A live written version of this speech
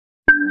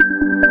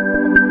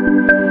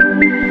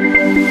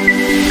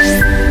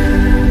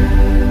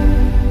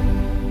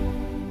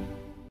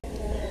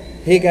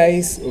Hey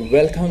guys,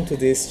 welcome to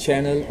this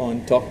channel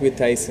on Talk with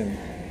Tyson.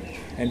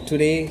 And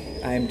today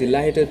I am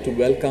delighted to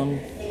welcome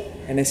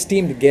an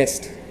esteemed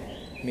guest,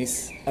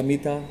 Miss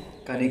Amita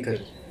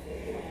Kanekar.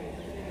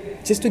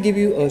 Just to give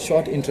you a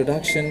short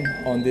introduction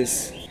on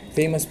this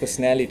famous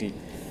personality,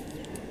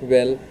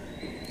 well,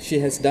 she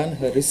has done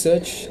her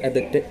research at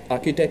the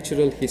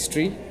architectural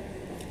history.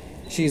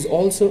 She is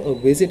also a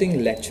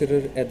visiting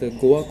lecturer at the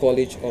Goa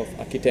College of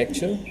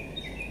Architecture.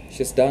 She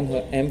has done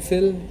her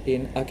MPhil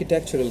in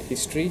architectural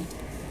history.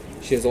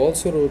 She has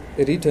also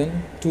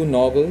written 2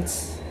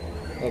 novels,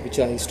 which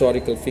are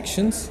historical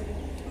fictions.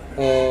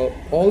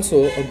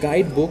 Also a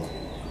guidebook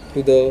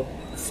to the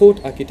fort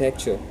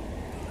architecture.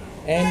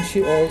 And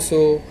she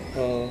also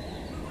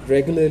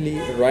regularly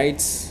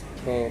writes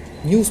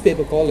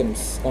newspaper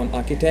columns on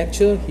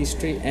architecture,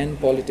 history and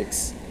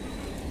politics.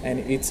 And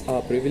it's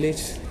our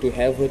privilege to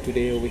have her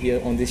today over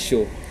here on this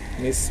show.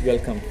 Miss,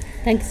 welcome.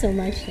 Thank you so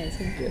much,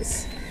 Tyson.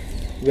 Yes.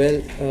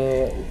 Well,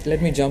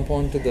 let me jump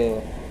on to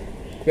the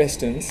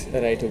questions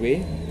right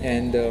away.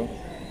 And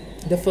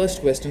the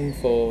first question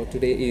for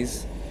today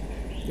is,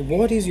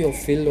 what is your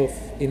field of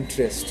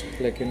interest?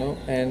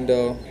 And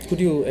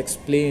could you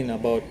explain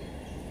about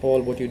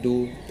all what you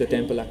do, the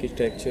temple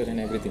architecture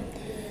and everything?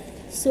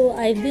 So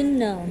I've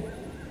been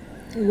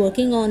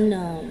working on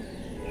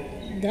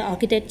the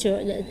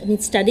architecture,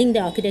 studying the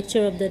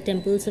architecture of the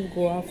temples of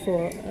Goa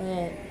for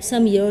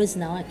some years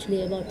now,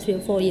 actually about 3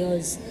 or 4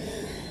 years.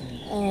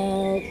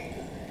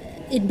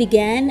 It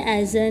began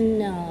as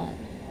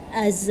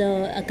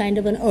a kind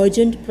of an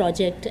urgent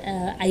project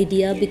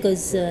idea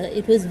because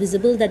it was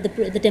visible that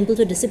the temples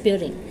were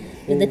disappearing.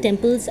 The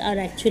temples are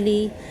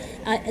actually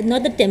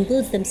not the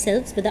temples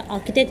themselves, but the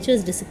architecture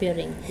is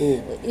disappearing.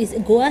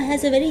 Goa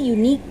has a very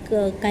unique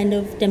kind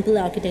of temple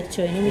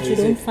architecture, which you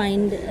don't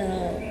find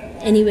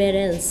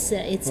anywhere else.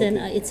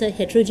 It's a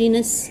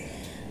heterogeneous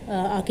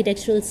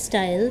architectural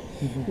style,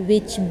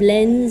 which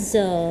blends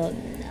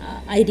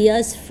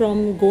ideas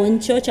from Goan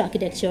church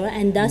architecture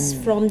and thus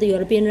from the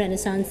European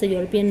Renaissance, the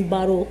European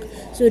Baroque.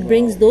 So it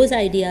brings those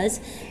ideas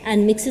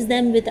and mixes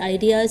them with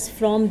ideas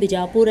from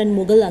Bijapur and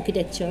Mughal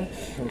architecture.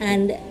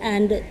 And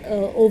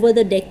over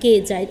the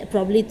decades,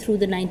 probably through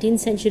the 19th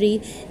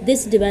century,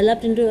 this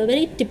developed into a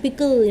very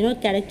typical,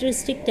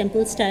 characteristic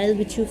temple style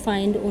which you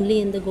find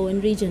only in the Goan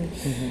region.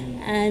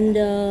 And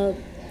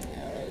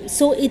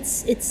so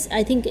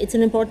I think it's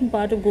an important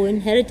part of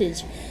Goan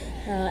heritage.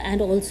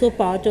 And also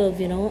part of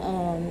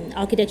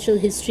architectural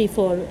history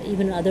for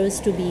even others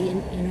to be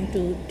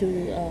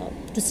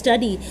to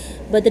study.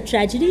 But the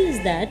tragedy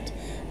is that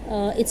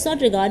it's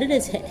not regarded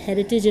as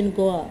heritage in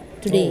Goa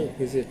today.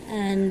 Is it?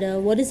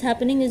 And what is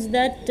happening is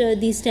that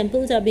these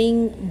temples are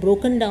being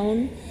broken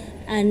down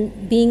and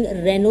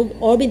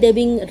they're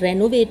being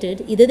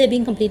renovated. Either they're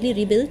being completely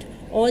rebuilt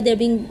or they're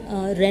being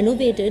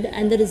renovated,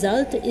 and the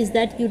result is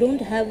that you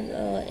don't have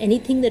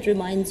anything that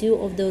reminds you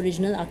of the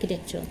original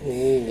architecture.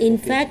 In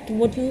fact,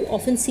 what you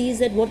often see is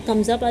that what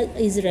comes up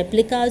is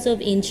replicas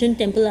of ancient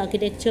temple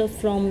architecture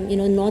from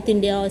North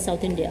India or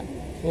South India.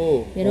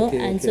 So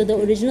the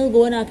original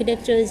Goan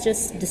architecture is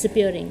just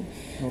disappearing.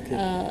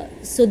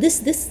 So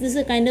this is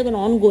a kind of an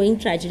ongoing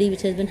tragedy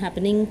which has been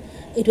happening.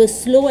 It was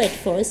slow at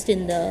first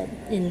in the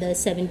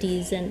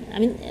 70s, and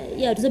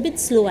it was a bit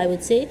slow, I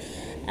would say.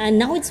 And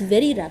now it's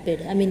very rapid.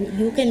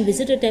 You can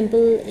visit a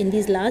temple in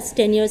these last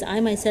 10 years.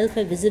 I myself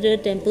have visited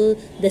a temple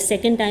the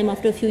second time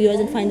after a few years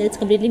and find that it's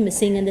completely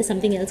missing and there's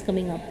something else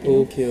coming up.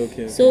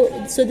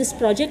 So this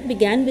project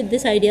began with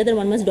this idea that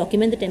one must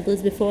document the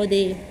temples before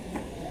they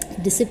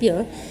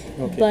disappear.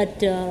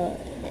 But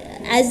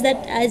as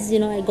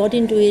I got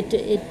into it,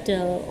 it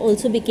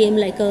also became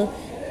like a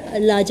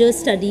larger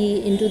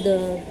study into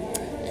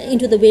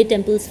the way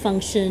temples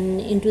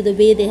function, into the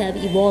way they have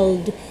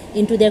evolved,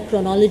 into their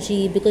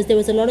chronology, because there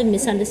was a lot of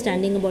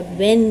misunderstanding about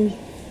when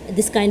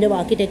this kind of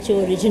architecture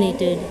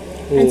originated.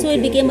 And so it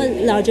became a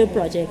larger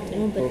project.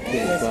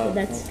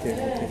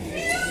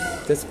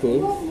 That's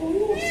cool.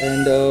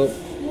 And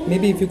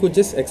maybe if you could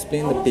just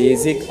explain the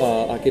basic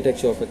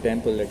architecture of a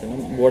temple,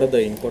 what are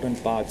the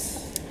important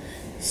parts?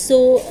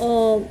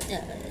 So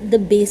the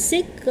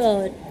basic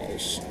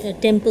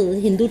temple,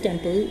 Hindu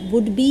temple,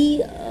 would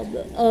be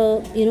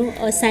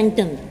a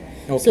sanctum.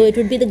 So it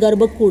would be the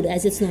Garbhakud,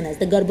 as it's known as,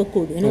 the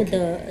Garbhakud,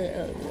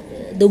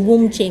 the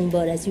womb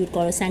chamber, as you would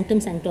call a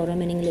sanctum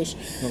sanctorum in English.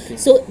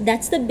 So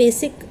that's the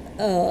basic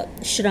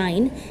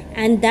shrine,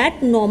 and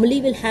that normally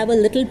will have a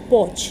little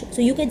porch.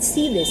 So you can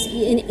see this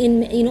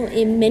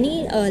in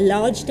many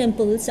large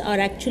temples are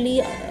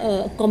actually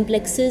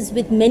complexes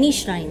with many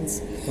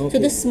shrines. So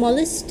the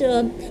smallest,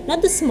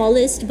 not the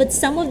smallest, but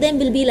some of them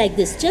will be like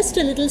this, just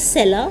a little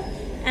cellar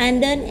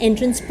and an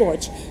entrance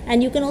porch,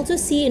 and you can also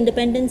see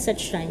independent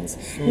such shrines.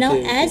 Now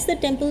as the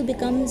temple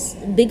becomes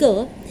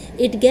bigger,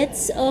 it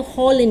gets a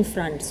hall in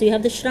front. So you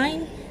have the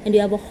shrine and you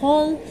have a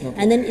hall,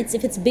 and then if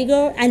it's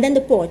bigger, and then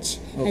the porch,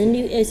 and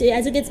so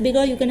as it gets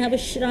bigger, you can have a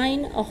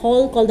shrine, a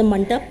hall called the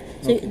mantap.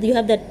 So you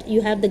have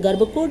the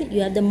Garbhakud,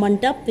 you have the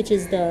mantap, which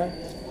is the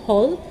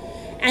hall,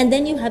 and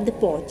then you have the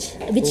porch,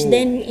 which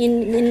then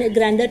in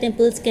grander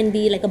temples can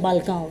be like a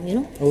balcony, you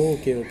know.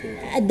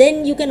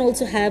 Then you can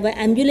also have an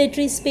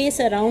ambulatory space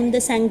around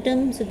the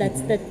sanctum, so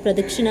that's that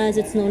pradakshina as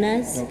it's known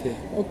as.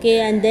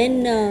 And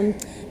then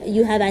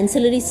you have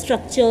ancillary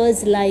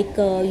structures like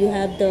you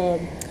have the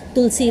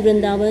Tulsi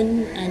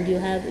Vrindavan, and you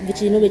have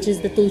which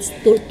is the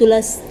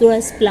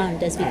tulas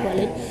plant as we call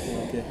it.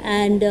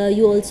 And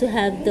you also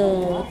have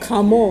the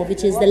khamo,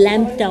 which is the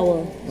lamp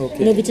tower,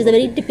 which is a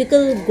very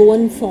typical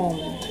Goan form.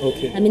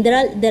 I mean,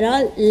 there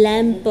are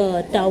lamp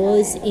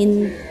towers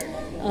in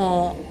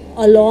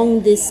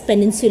along this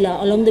peninsula,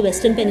 along the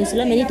western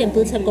peninsula. Many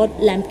temples have got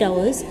lamp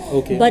towers,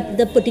 but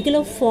the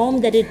particular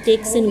form that it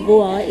takes in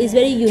Goa is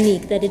very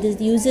unique. That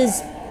it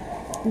uses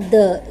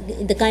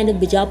the kind of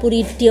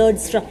Bijapuri tiered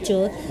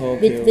structure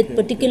with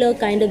particular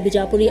kind of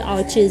Bijapuri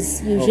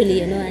arches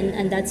usually, you know,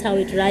 and that's how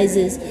it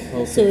rises.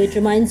 So it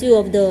reminds you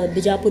of the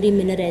Bijapuri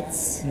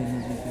minarets.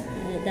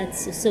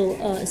 So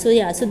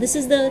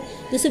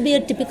this would be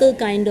a typical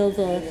kind of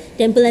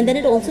temple, and then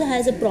it also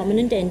has a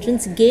prominent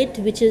entrance gate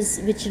which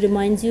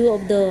reminds you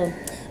of the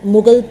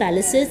Mughal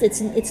palaces.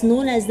 It's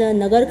known as the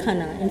Nagar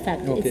Khana. In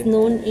fact, it's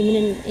known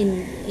even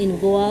in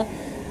Goa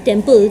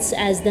temples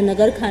as the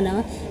Nagar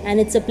Khana, and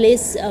it's a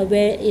place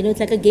where, you know, it's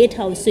like a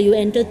gatehouse. So you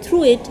enter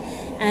through it,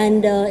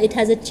 and it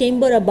has a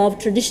chamber above.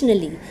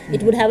 Traditionally,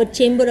 it would have a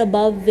chamber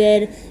above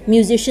where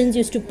musicians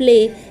used to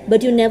play,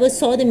 but you never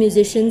saw the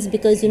musicians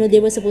because, you know, they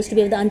were supposed to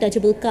be of the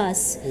untouchable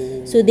caste.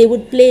 So they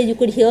would play. You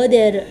could hear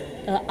their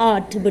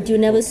art, but you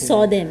never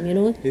saw them, you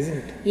know. Is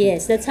it?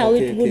 Yes, that's how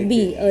it would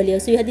be earlier.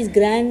 So you had these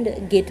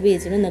grand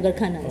gateways, you know, Nagar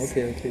Khanas.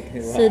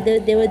 Wow. So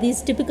there were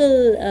these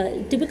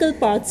typical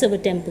parts of a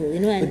temple, you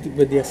know. And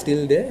but they are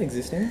still there,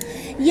 existing?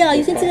 Yeah,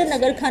 you can see the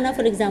Nagar Khana,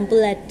 for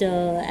example, at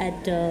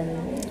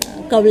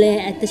Kavle,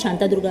 at the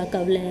Shanta Durga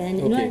Kavle, and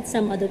you know, at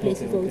some other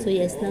places also.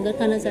 Yes, Nagar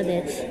Khanas are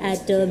there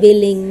at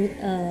Veling,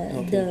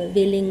 the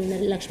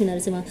Veling Lakshmi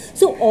Narasimha.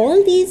 So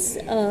all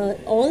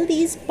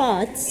these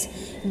parts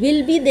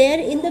will be there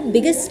in the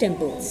biggest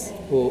temples.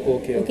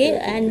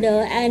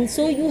 And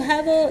so you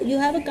have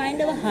a kind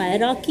of a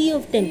hierarchy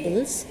of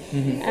temples,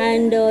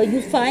 and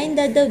you find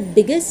that the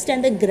biggest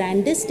and the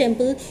grandest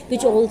temple,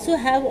 which also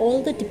have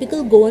all the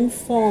typical Goan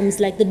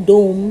forms like the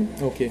dome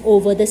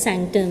over the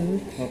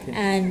sanctum,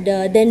 and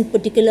then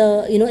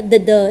particular, you know,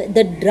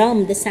 the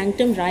drum, the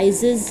sanctum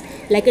rises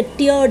like a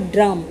tiered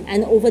drum,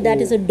 and over that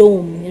is a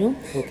dome, you know.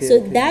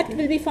 That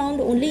will be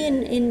found only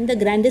in the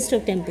grandest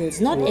of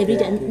temples. Not every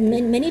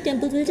many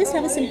temples will just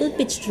have a simple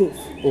pitched roof,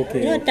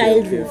 you know, a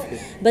tiled roof.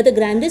 But the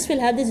grandest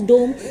will have this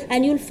dome,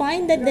 and you'll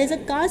find that there's a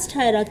caste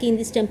hierarchy in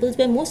these temples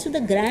where most of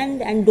the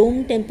grand and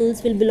dome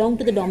temples will belong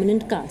to the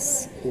dominant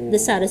caste, the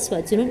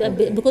Saraswats, you know,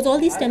 because all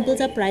these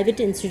temples are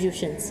private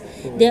institutions.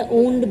 They're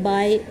owned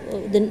by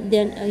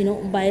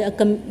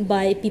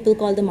by people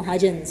called the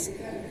Mahajans.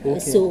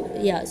 So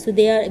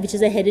they are, which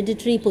is a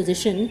hereditary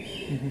position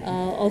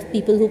of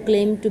people who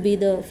claim to be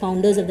the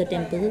founders of the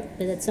temple.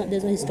 There's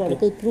no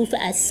historical proof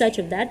as such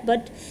of that,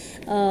 but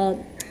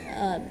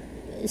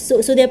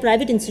so they are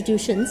private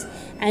institutions,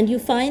 and you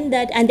find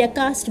that, and they are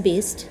caste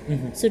based.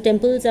 So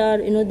temples are,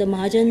 you know, the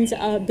Mahajans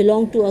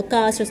belong to a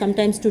caste or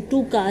sometimes to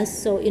two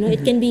castes. So, you know,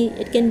 it can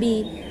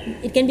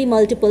be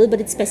multiple, but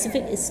it's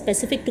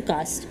specific to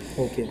caste.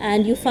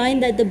 And you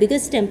find that the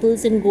biggest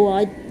temples in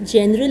Goa,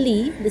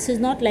 generally, this is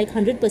not like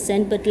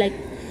 100%, but like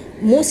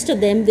most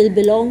of them will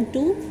belong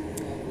to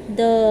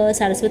the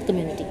Saraswat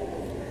community.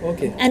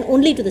 And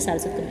only to the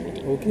Saraswat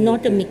community,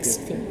 not a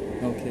mixed thing.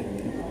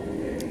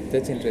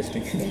 That's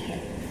interesting.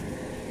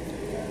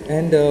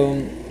 And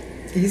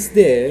is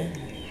there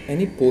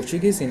any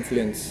Portuguese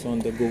influence on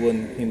the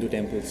Goan Hindu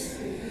temples?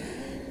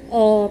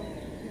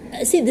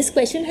 See, this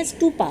question has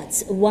two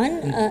parts.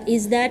 One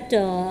is that,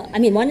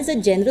 one is a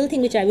general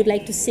thing which I would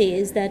like to say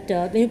is that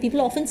when people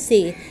often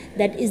say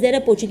that is there a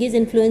Portuguese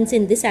influence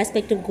in this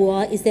aspect of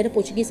Goa, is there a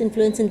Portuguese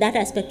influence in that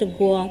aspect of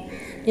Goa?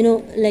 You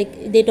know,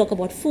 like they talk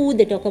about food,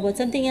 they talk about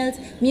something else,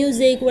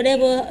 music,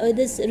 whatever,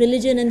 this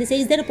religion, and they say,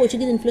 is there a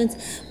Portuguese influence?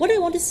 What I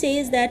want to say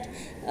is that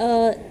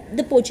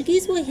the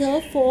Portuguese were here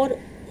for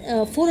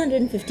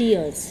 450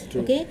 years.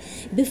 True.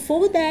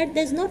 Before that,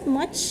 there's not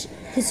much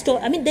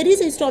there is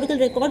a historical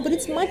record, but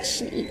it's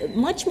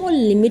much more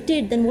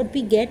limited than what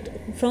we get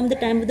from the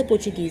time of the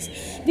Portuguese.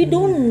 We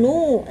don't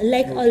know a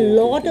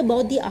lot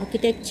about the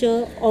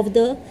architecture of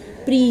the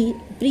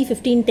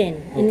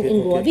pre-1510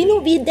 in Goa. We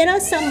know there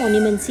are some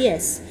monuments,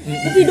 yes,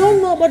 but we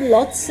don't know about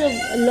lots of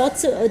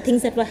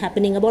things that were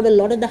happening, about a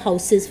lot of the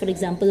houses, for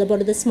example,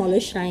 about the smaller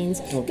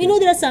shrines. We know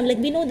there are some,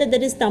 we know that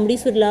there is Tamri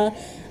Surla,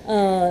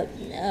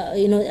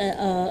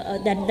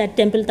 that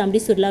temple Tamri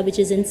Surla, which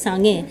is in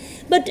Sange,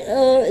 but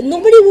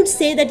nobody would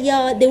say that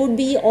there would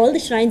be all the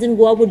shrines in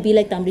Goa would be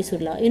like Tamri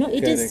Surla. You know,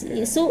 it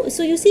is so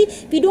you see,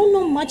 we don't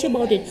know much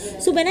about it.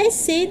 So when I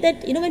say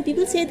that, when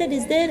people say that,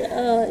 is there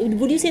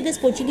would you say there's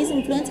Portuguese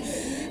influence?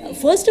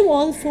 first of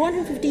all,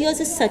 450 years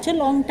is such a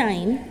long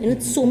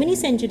time, so many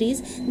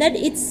centuries, that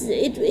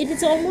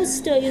it's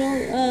almost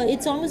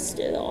it's almost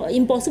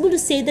impossible to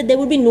say that there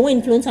would be no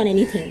influence on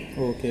anything.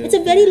 It's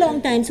a very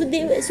long time, so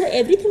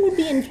everything would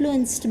be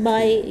influenced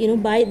by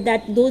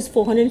by those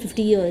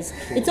 450 years.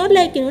 It's not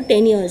like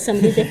 10 years,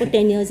 somebody's there for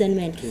 10 years and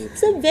went.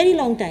 It's a very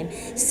long time.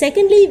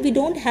 Secondly, we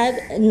don't have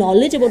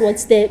knowledge about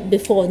what's there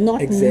before,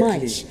 not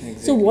much.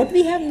 So what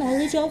we have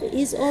knowledge of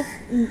is of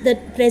the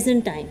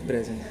present time.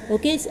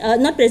 Okay,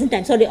 not present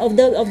time, sorry, of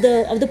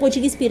the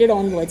Portuguese period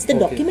onwards. The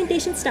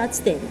documentation starts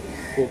then.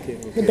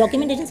 The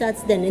documentation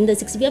starts then in the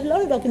 60s. We have a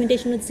lot of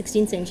documentation in the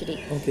 16th century,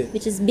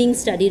 which is being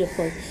studied, of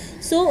course.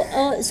 So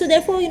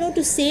therefore,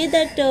 to say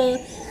that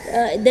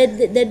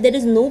that there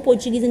is no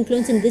Portuguese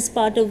influence in this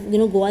part of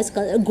Goa's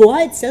culture.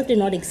 Goa itself did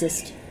not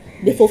exist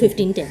before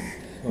 1510.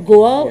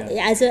 Goa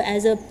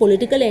as a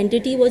political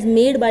entity was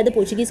made by the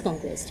Portuguese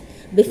conquest.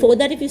 Before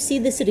that, if you see,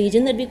 this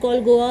region that we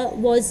call Goa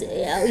was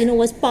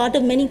was part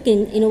of many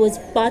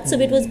parts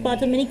of it was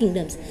part of many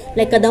kingdoms.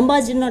 Like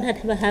Kadambas did not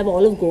have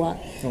all of Goa.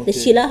 The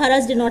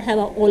Shilaharas did not have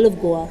all of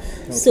Goa.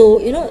 So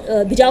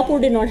Bijapur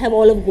did not have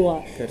all of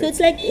Goa. So it's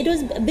like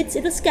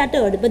it was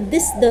scattered. But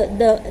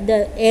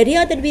the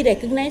area that we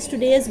recognize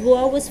today as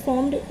Goa was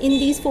formed in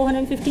these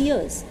 450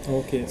 years.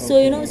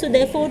 So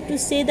therefore, to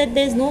say that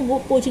there is no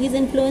Portuguese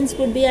influence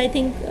would be, I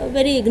think,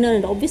 very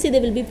ignorant. Obviously,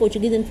 there will be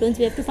Portuguese influence.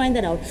 We have to find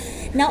that out.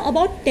 Now,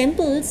 about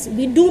temples,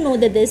 we do know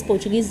that there is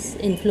Portuguese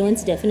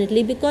influence,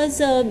 definitely,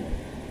 because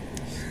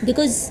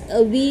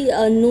we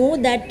know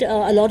that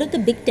a lot of the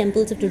big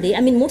temples of today,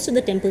 I mean, most of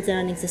the temples that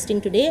are existing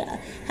today,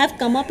 have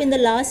come up in the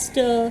last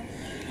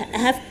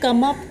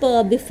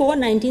before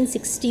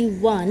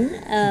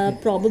 1961,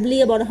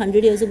 probably about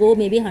 100 years ago,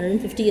 maybe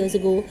 150 years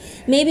ago,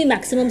 maybe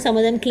maximum. Some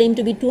of them claim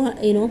to be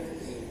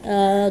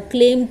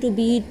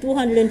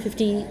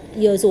 250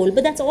 years old,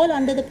 but that's all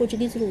under the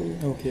Portuguese rule.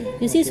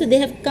 You see, so they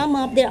have come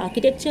up, their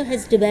architecture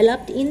has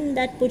developed in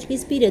that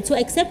Portuguese period. So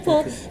except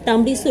for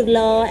Tamdi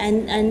Surla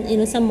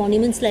and some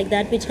monuments like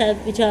that which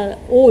are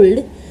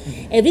old,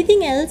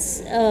 everything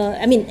else, or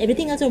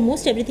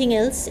most everything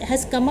else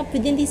has come up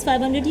within these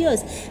 500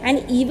 years.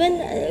 And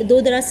even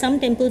though there are some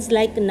temples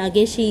like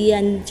Nageshi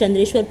and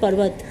Chandreshwar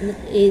Parvat,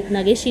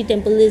 Nageshi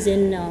temple is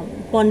in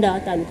Ponda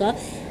Taluka,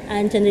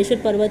 and Chandreshwar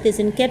Parvat is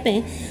in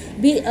Kepe,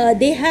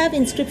 they have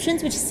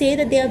inscriptions which say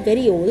that they are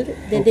very old,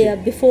 that they are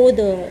before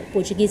the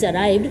Portuguese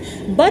arrived,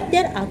 but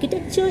their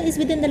architecture is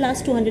within the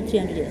last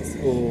 200-300 years.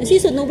 You see,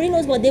 so nobody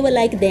knows what they were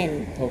like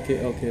then.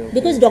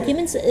 Because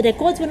documents,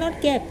 records were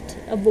not kept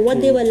of what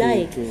they were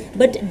like.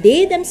 But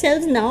they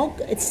themselves now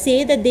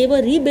say that they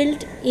were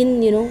rebuilt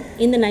in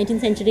the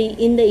 19th century,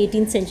 in the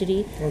 18th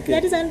century.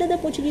 That is under the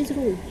Portuguese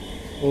rule.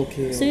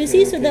 So you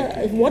see,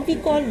 what we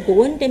call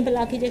Goan temple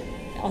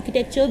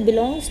architecture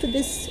belongs to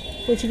this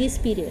Portuguese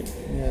period.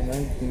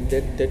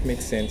 That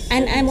makes sense.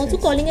 And I'm also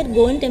calling it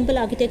Goan temple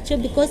architecture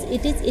because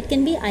it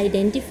can be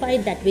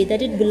identified that way,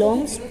 that it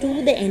belongs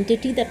to the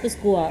entity that was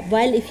Goa.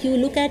 While if you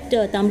look at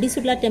Tamdi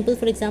Surla temple,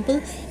 for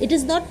example, it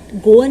is not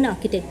Goan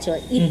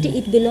architecture.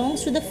 It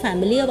belongs to the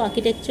family of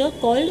architecture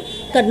called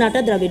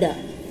Karnata Dravida.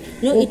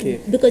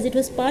 Because it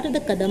was part of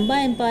the Kadamba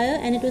Empire,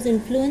 and it was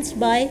influenced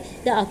by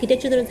the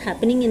architecture that was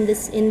happening in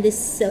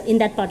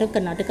that part of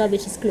Karnataka,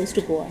 which is close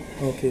to Goa.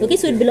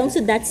 So it belongs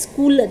to that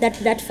school,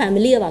 that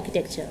family of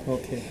architecture.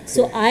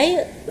 So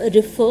I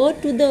refer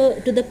to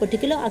the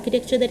particular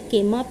architecture that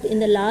came up in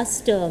the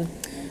last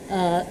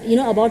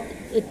about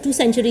 2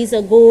 centuries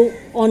ago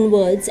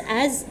onwards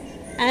as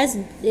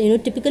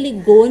typically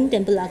Goan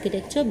temple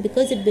architecture,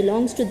 because it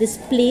belongs to this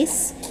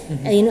place,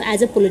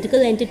 as a political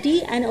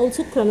entity, and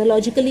also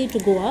chronologically to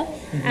Goa,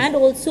 and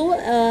also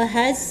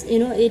has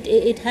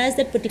it has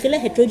that particular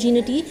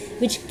heterogeneity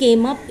which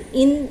came up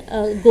in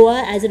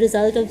Goa as a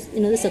result of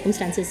the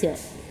circumstances here.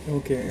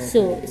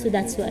 So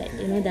that's why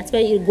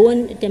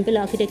Goan temple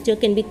architecture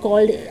can be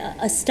called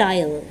a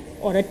style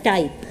or a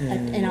type,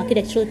 an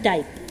architectural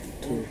type.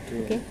 True.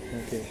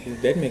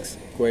 That makes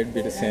quite a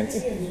bit of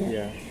sense.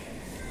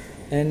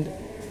 And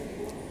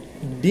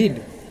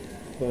did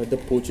the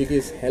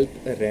Portuguese help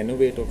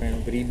renovate or kind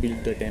of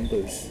rebuild the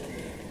temples?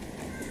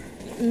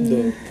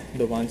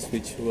 The ones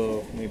which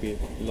were maybe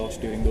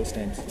lost during those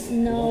times?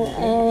 No,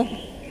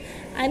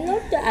 I'm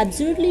not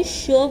absolutely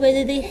sure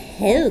whether they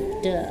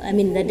helped.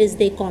 That is,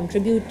 they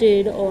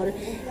contributed or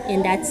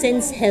in that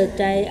sense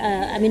helped.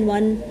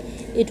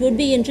 It would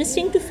be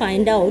interesting to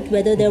find out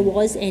whether there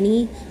was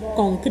any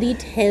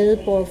concrete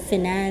help or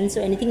finance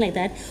or anything like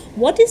that.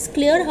 What is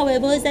clear,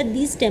 however, is that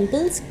these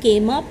temples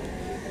came up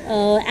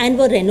and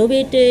were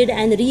renovated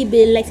and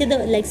rebuilt. Like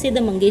say the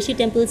Mangeshi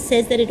temple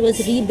says that it was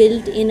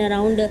rebuilt in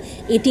around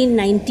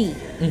 1890.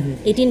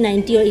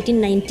 1890 or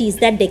 1890s,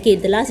 that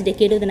decade, the last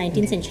decade of the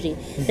 19th century,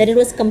 that it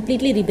was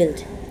completely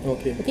rebuilt.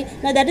 Okay.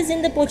 Now that is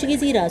in the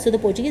Portuguese era. So the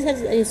Portuguese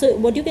has. So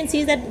what you can see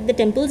is that the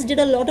temples did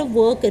a lot of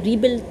work,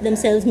 rebuilt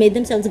themselves, made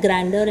themselves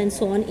grander, and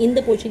so on in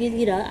the Portuguese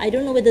era. I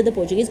don't know whether the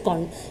Portuguese,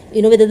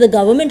 whether the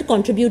government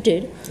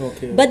contributed.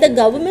 Okay. But the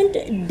government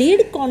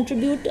did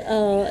contribute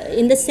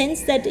in the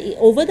sense that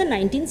over the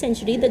 19th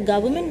century, the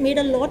government made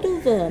a lot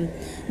of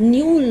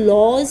new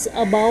laws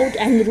about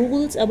and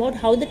rules about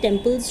how the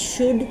temples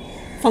should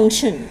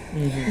function,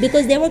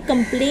 because there were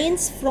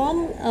complaints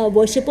from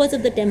worshippers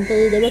of the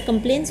temple. There were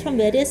complaints from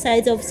various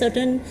sides of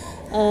certain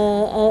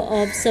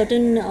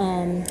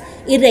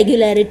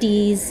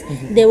irregularities.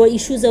 There were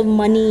issues of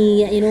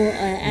money,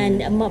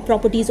 and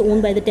properties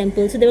owned by the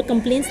temple. So there were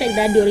complaints like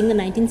that during the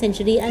 19th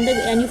century,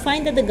 and you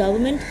find that the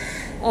government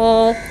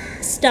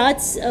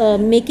starts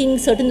making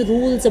certain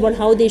rules about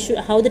how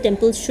the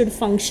temples should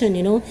function.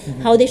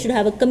 How they should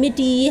have a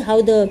committee,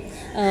 how the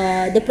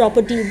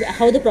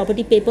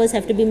property papers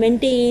have to be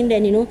maintained,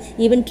 and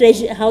even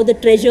how the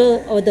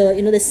treasure or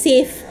the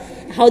safe,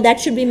 how that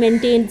should be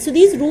maintained. So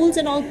these rules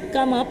and all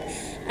come up,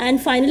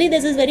 and finally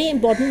there's this very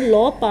important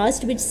law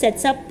passed which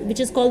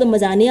is called the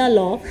Mazania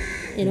law,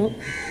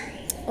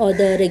 or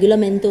the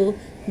Regulamento.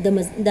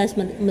 That's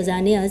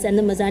Mazanias, and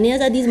the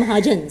Mazanias are these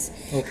Mahajans.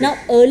 Okay. Now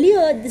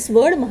earlier, this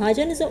word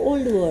Mahajan is an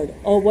old word,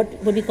 or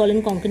what we call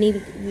in Konkani,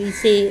 we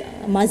say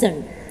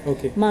Mazan.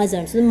 Okay.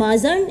 Mazan. So the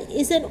Mazan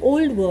is an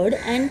old word,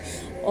 and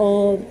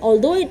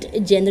although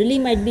it generally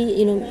might be,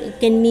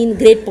 can mean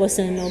great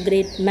person or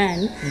great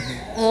man,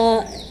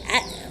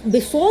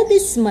 before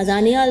this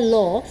Mazania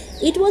law,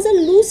 it was a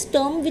loose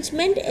term which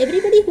meant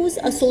everybody who's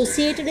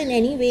associated in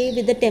any way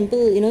with the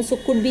temple, so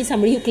could be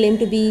somebody who claimed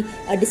to be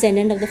a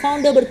descendant of the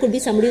founder, but could be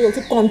somebody who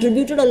also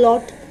contributed a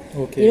lot,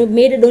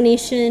 made a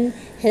donation,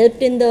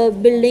 helped in the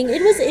building.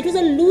 It was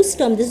a loose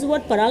term. This is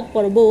what Parag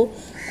Parbo,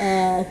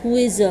 who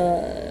is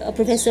a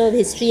professor of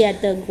history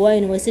at the Goa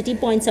University,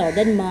 points out,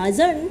 that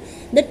Mazan,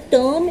 the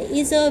term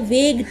is a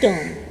vague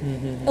term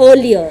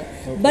earlier,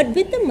 but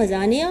with the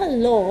Mazania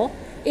law,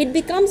 it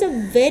becomes a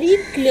very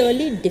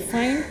clearly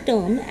defined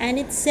term, and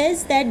it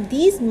says that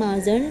these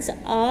Mazans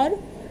are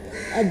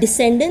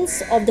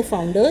descendants of the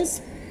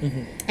founders,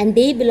 and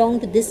they belong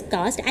to this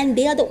caste, and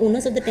they are the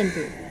owners of the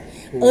temple.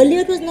 Earlier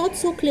it was not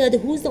so clear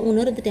who's the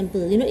owner of the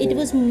temple. It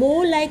was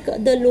more like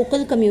the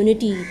local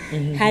community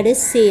had a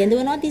say, and there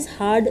were not these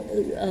hard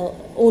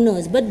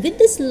owners. But with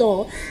this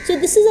law, so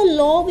this is a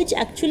law which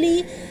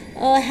actually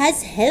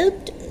has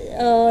helped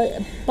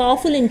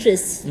powerful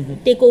interests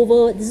take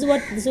over. This is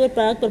what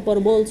Parag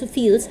Parbo also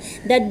feels,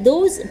 that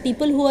those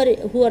people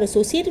who are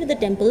associated with the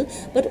temple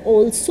but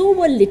also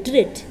were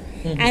literate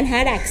and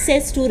had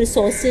access to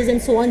resources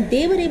and so on,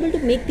 they were able to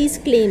make these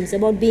claims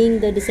about being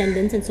the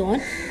descendants and so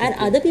on, and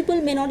other people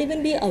may not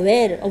even be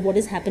aware of what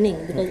is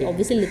happening, because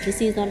obviously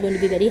literacy is not going to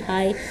be very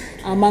high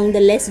among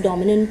the less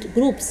dominant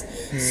groups.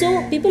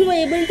 So people were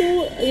able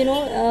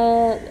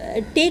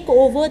to take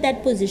over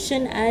that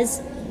position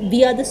as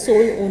we are the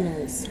sole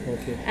owners.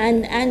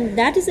 And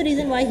that is the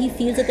reason why he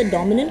feels that the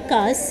dominant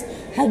castes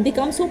have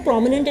become so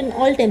prominent in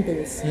all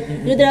temples.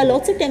 There are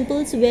lots of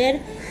temples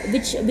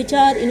which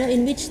are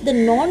in which the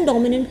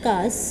non-dominant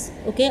castes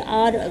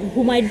are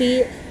who might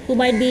be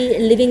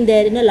living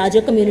there in a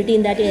larger community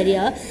in that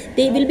area.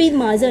 They will be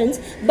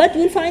Mazans, but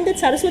you will find that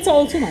Saraswats are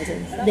also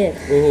Mazans there.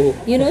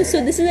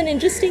 So this is an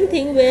interesting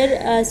thing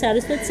where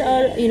Saraswats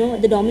are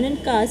the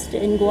dominant caste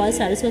in Goa,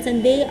 Saraswats,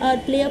 and they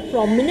play a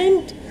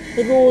prominent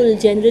role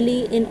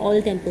generally in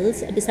all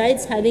temples,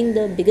 besides having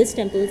the biggest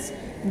temples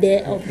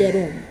there of their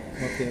own.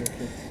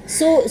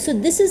 So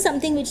this is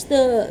something which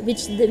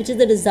is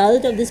the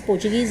result of this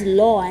Portuguese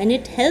law, and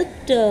it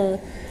helped the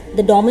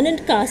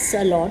dominant castes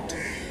a lot.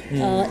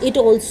 It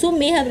also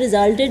may have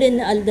resulted in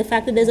the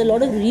fact that there's a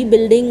lot of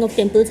rebuilding of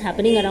temples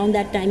happening around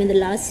that time in the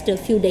last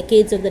few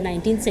decades of the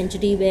 19th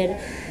century, where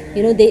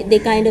they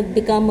kind of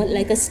become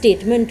like a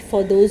statement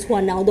for those who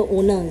are now the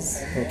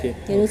owners.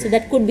 So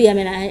that could be,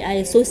 I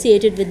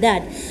associate it with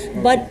that.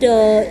 But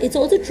it's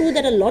also true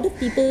that a lot of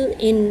people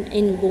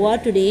in Goa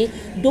today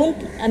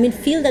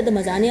feel that the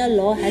Mazania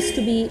law has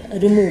to be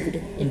removed.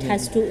 It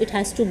has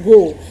to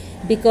go,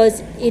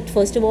 because it,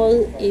 first of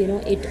all,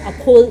 it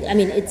upholds,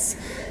 it's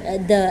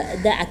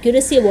the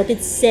accuracy of what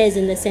it says,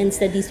 in the sense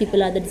that these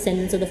people are the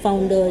descendants of the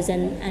founders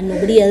and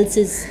nobody else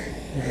is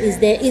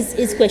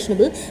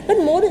questionable. But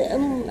more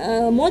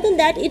than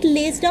that, it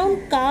lays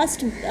down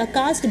a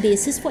caste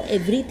basis for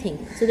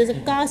everything. So there's a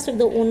caste of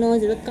the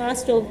owners, there's a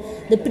caste of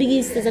the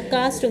priests, there's a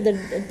caste of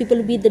the people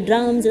who beat the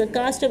drums, there's a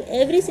caste of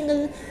every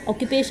single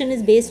occupation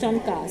is based on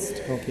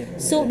caste.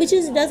 So which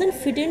doesn't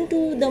fit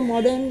into the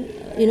modern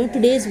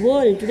today's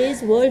world,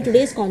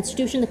 today's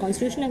constitution. The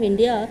Constitution of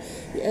India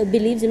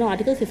believes,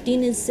 Article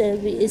 15 is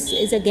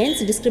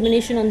against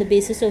discrimination on the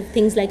basis of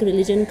things like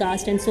religion,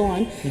 caste, and so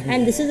on.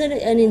 And this is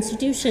an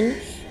institution,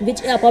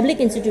 a public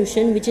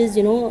institution, which is,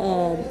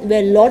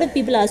 where a lot of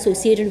people are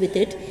associated with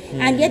it.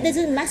 And yet there's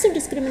a massive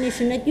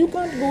discrimination. Like, you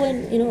can't go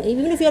and,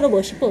 even if you're a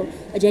worshipper,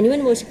 a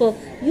genuine worshipper,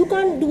 you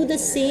can't do the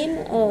same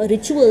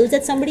rituals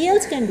that somebody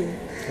else can do.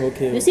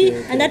 Okay. You see,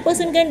 and that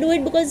person can do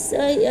it because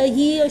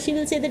he or she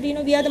will say that,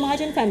 we are the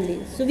Mahajan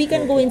family, so we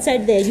can go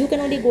inside there. You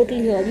can only go till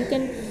here.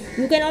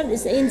 You cannot.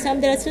 In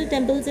some, there are still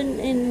temples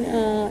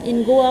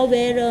in Goa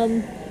where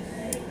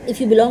if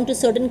you belong to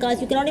certain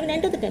caste, you cannot even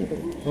enter the temple.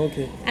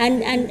 Okay.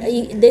 And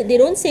they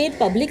don't say it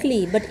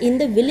publicly, but in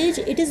the village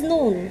it is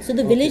known. So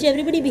the village,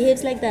 everybody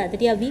behaves like that.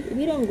 That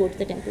we don't go to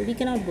the temple. We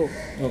cannot go.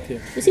 Okay.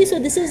 You see, so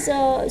this is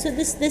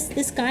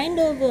this kind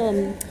of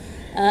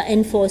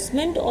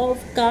enforcement of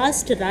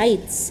caste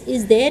rights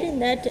is there in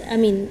that.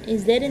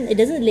 It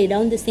doesn't lay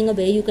down this thing of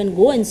where you can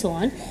go and so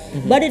on,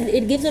 but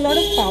it gives a lot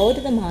of power to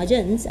the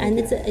Mahajans, and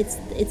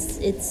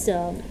it's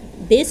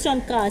based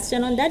on caste,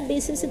 and on that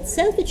basis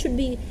itself it should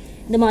be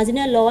the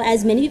Mahajana law.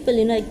 As many people,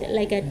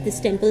 like at this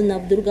temple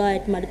Navdurga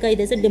at Madkai,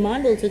 there's a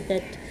demand also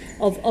that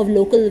of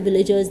local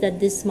villagers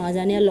that this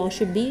Mahajana law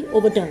should be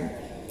overturned.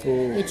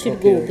 It should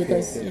go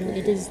because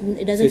it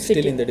doesn't. So it's fit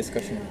still in the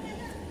discussion.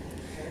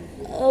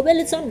 Well,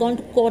 it's not gone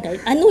to court.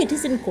 I know it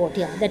is in court.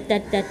 Yeah, that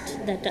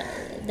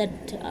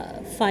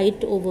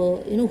fight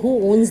over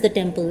who owns the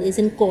temple is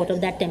in court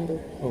of that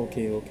temple.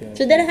 Okay.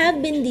 So there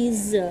have been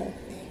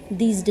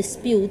these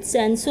disputes,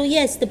 and so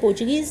yes, the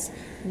Portuguese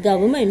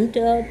government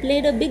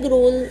played a big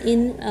role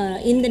in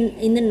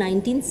the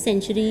 19th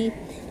century,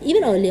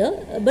 even earlier.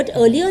 But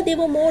earlier they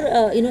were more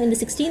in the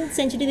 16th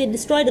century they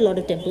destroyed a lot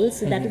of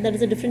temples. That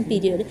is a different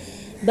period.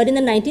 But in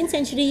the 19th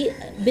century,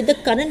 with the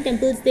current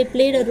temples, they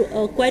played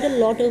quite a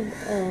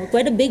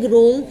big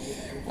role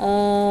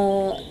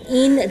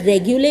in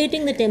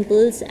regulating the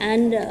temples,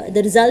 and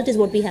the result is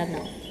what we have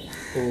now.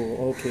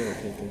 Oh, okay.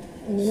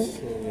 So,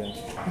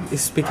 yeah.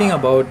 Speaking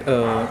about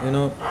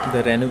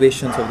the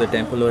renovations of the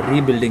temple or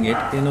rebuilding it,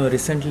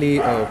 recently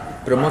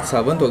Pramod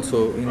Sawant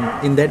also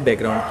in that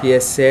background, he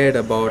has said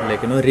about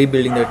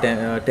rebuilding the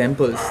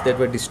temples that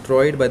were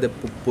destroyed by the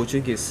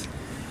Portuguese.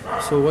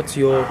 So what's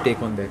your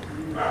take on that?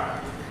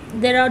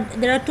 There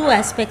are two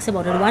aspects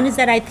about it. One is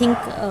that I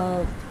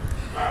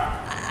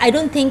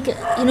don't think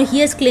he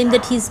has claimed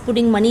that he's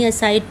putting money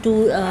aside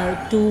to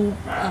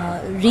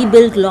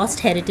rebuild lost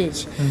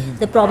heritage.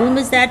 The problem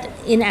is that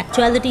in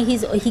actuality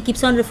he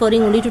keeps on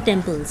referring only to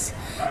temples,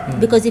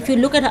 because if you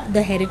look at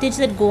the heritage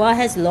that Goa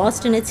has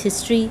lost in its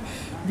history,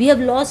 we have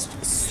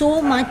lost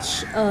so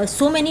much,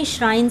 so many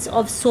shrines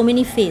of so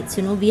many faiths.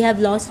 We have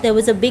lost. There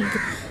were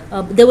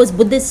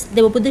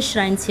Buddhist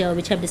shrines here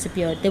which have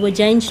disappeared. There were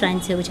Jain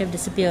shrines here which have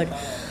disappeared.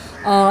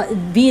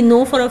 We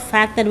know for a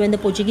fact that when the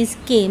Portuguese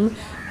came,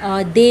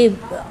 they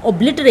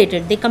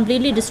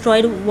completely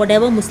destroyed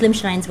whatever Muslim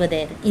shrines were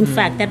there. In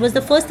fact, that was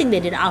the first thing they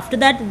did. After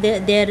that,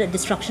 their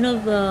destruction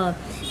of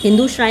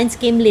Hindu shrines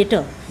came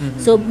later.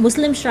 So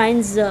Muslim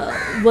shrines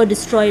were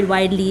destroyed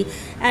widely,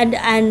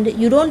 and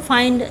you don't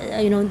find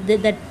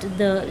that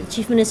the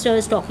chief minister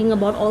is talking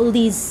about all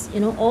these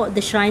all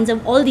the shrines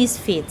of all these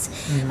faiths.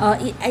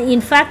 In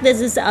fact, there's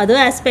this other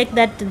aspect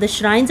that the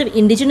shrines of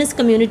indigenous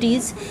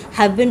communities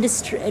have been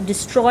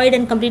destroyed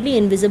and completely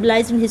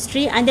invisibilized in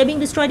history, and they're being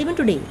destroyed even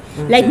today.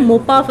 Like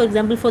Mopa, for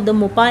example, for the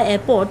Mopa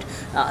airport,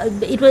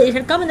 it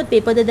had come in the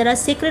paper that there are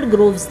sacred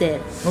groves there,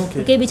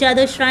 which are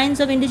the shrines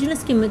of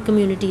indigenous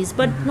communities,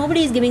 but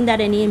nobody is giving that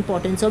any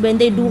importance. Or when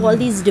they do all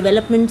these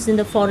developments in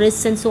the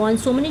forests and so on,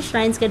 so many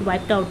shrines get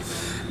wiped out,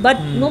 but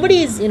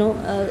nobody is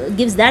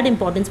gives that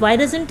importance. Why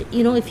doesn't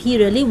if he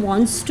really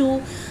wants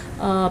to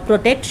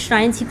protect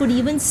shrines, he could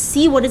even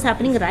see what is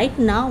happening right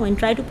now and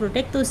try to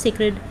protect those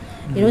sacred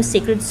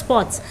sacred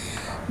spots.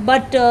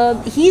 But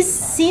he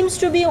seems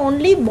to be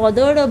only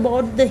bothered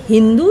about the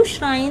Hindu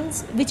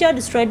shrines which are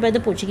destroyed by the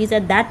Portuguese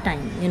at that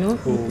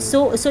time.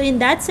 So in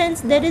that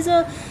sense, there is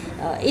a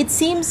it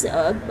seems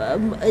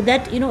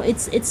that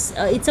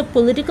it's a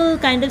political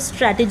kind of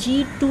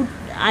strategy to,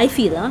 I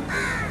feel,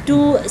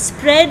 to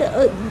spread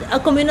a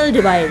communal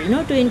divide,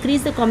 to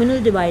increase the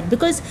communal divide.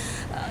 Because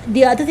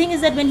the other thing is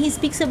that when he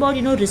speaks about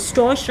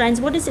restore shrines,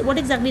 what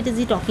exactly is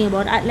he talking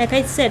about? Like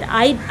I said,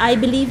 I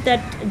believe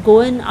that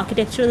Goan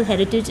architectural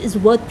heritage is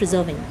worth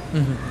preserving.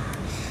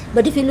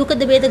 But if you look at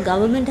the way the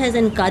government has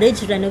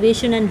encouraged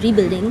renovation and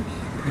rebuilding,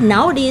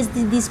 nowadays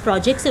these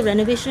projects of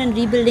renovation and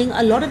rebuilding,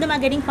 a lot of them are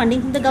getting funding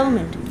from the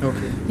government.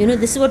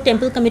 This is what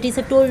temple committees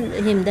have told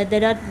him, that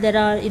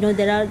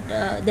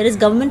there is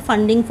government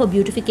funding for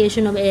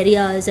beautification of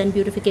areas and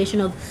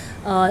beautification of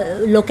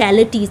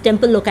localities,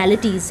 temple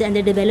localities, and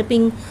they're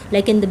developing,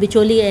 like in the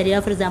Bicholi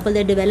area, for example,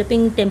 they're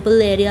developing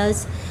temple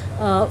areas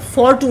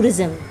for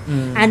tourism,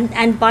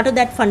 and part of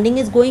that funding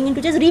is going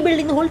into just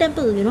rebuilding the whole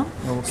temple.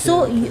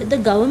 The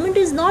government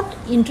is not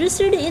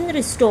interested in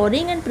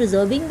restoring and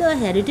preserving the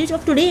heritage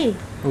of today.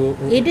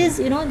 It is,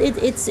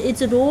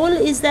 its role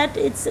is that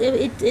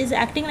it is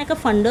acting like a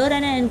funder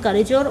and an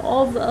encourager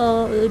of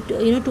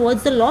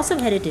towards the loss of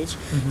heritage.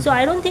 So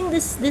I don't think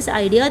this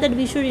idea that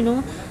we should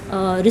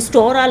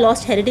restore our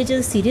lost heritage is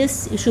a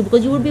serious issue,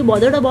 because you would be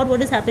bothered about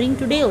what is happening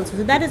today also.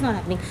 So that is not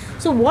happening.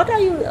 So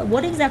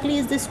what exactly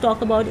is this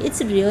talk about? It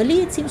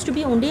seems to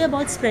be only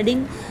about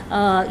spreading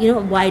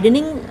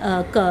widening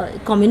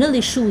communal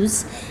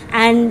issues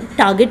and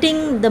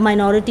targeting the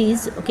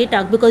minorities,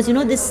 because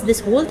this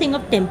whole thing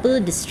of temple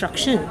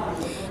destruction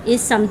is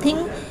something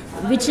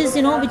which is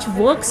which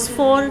works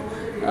for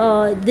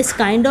this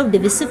kind of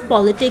divisive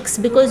politics,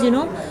 because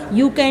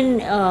you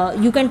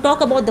can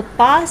talk about the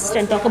past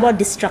and talk about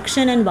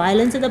destruction and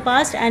violence of the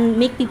past and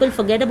make people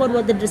forget about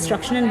what the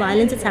destruction and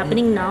violence is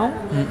happening now.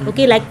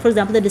 Like for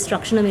example, the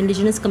destruction of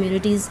indigenous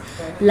communities'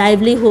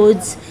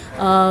 livelihoods,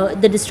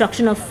 the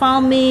destruction of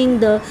farming,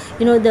 the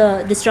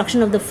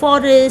destruction of the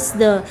forests,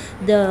 the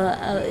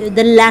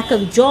lack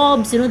of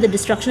jobs, the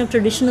destruction of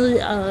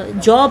traditional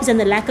jobs and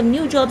the lack of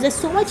new jobs.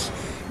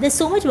 There's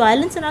so much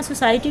violence in our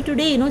society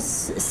today,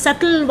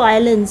 subtle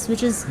violence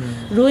which is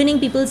ruining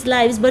people's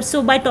lives. But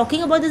so by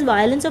talking about this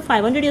violence of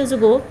 500 years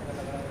ago,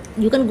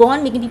 you can go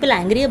on making people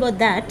angry about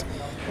that.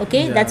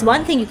 That's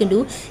one thing you can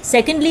do.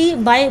 Secondly,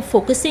 by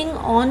focusing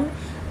on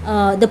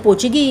the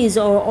Portuguese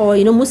or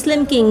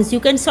Muslim kings, you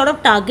can sort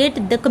of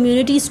target the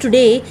communities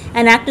today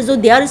and act as though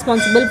they are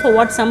responsible for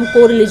what some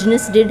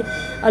co-religionists did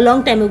a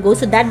long time ago.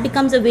 So that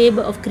becomes a way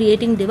of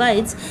creating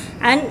divides.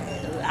 And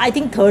I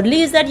think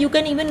thirdly is that you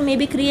can even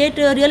maybe create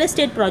real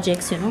estate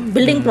projects,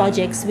 building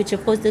projects, which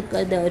of course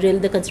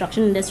the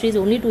construction industry is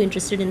only too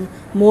interested in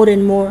more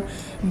and more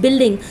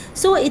building.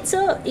 So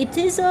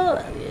there's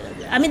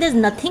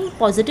nothing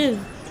positive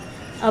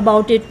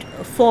about it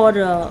for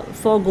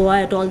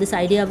Goa at all, this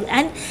idea of,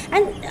 and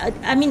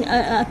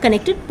a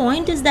connected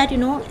point is that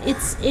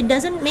it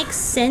doesn't make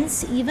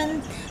sense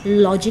even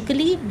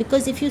logically,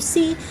 because if you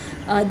see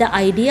the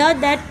idea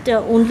that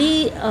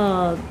only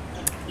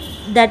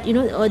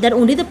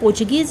the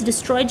Portuguese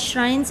destroyed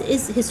shrines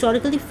is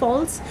historically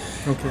false.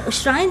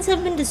 Shrines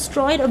have been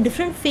destroyed, of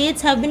different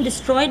faiths have been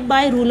destroyed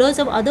by rulers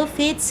of other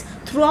faiths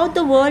throughout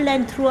the world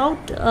and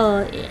throughout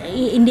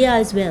India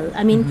as well.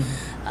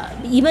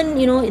 Even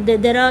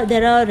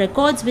there are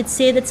records which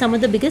say that some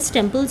of the biggest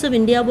temples of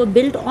India were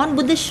built on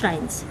Buddhist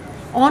shrines,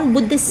 on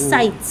Buddhist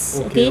sites.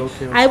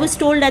 I was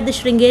told at the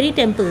Sringeri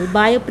temple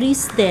by a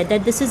priest there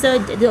that this is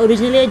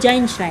originally a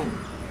Jain shrine.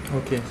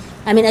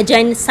 A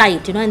Jain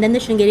site, and then the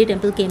Sringeri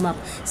temple came up.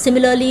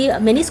 Similarly,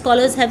 many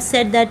scholars have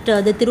said that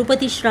the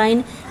Tirupati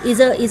shrine is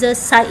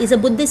a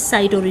Buddhist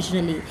site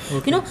originally.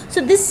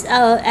 So this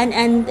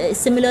and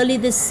similarly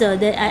this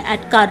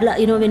at Karla,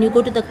 when you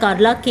go to the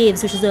Karla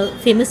caves, which is a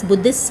famous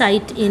Buddhist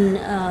site in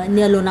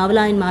near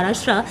Lonavala in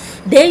Maharashtra,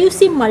 there you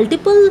see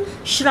multiple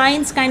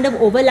shrines kind of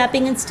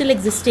overlapping and still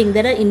existing.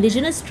 There are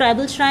indigenous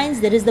tribal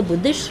shrines, there is the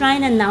Buddhist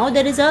shrine, and now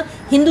there is a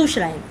Hindu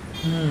shrine.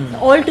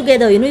 All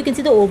together, you can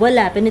see the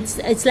overlap, and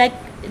it's like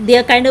they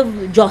are kind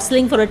of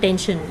jostling for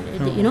attention.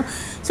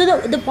 So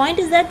the point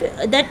is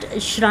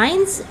that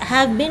shrines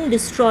have been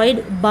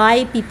destroyed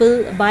by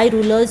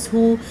rulers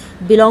who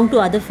belong to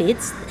other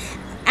faiths,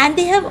 and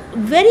they have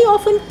very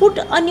often put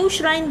a new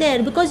shrine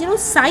there, because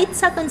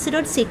sites are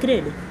considered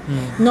sacred.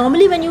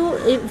 Normally when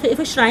if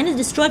a shrine is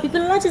destroyed, people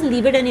will not just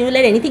leave it and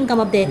let anything come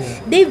up there.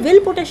 They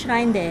will put a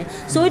shrine there.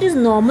 So it is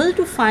normal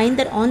to find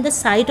that on the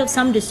site of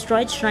some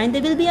destroyed shrine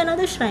there will be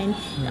another shrine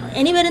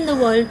anywhere in the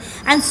world.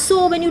 And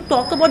so when you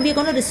talk about we are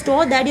going to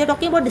restore that, you're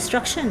talking about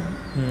destruction.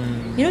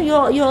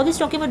 You're always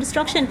talking about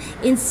destruction,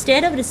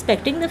 instead of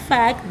respecting the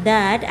fact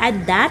that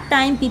at that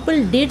time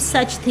people did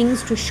such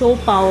things to show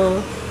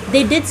power.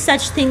 They did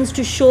such things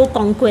to show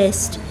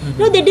conquest.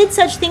 They did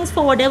such things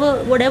for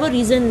whatever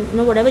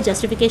reason, whatever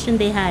justification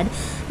they had.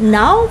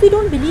 Now we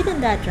don't believe in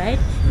that, right?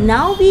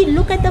 Now we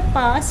look at the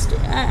past,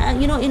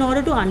 in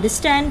order to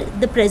understand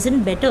the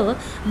present better.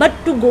 But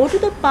to go to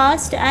the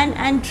past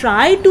and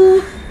try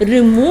to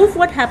remove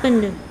what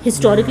happened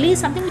historically is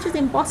something which is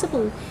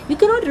impossible. You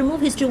cannot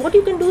remove history. What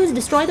you can do is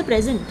destroy the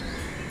present.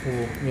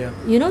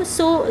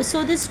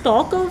 So this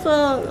talk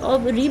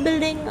of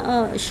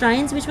rebuilding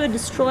shrines which were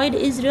destroyed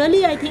is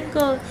really, I think,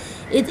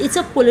 it's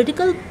a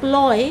political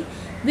ploy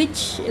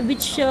which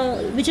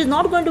is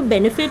not going to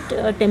benefit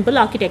temple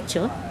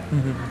architecture.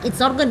 It's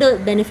not going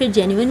to benefit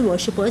genuine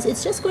worshippers.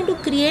 It's just going to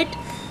create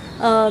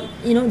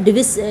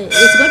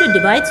it's going to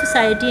divide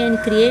society and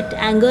create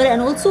anger,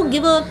 and also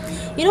give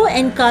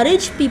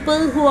encourage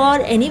people who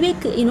are anyway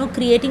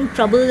creating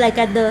trouble, like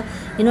at the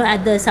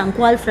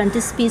Sankwal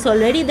frontispiece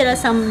already there are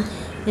some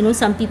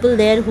people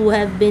there who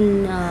have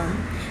been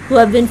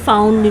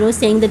found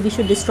saying that we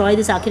should destroy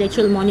this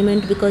architectural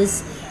monument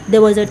because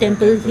there was a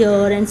temple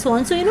here and so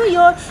on. So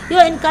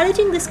you're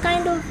encouraging this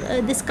kind of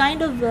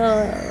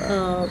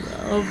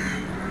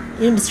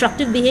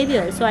destructive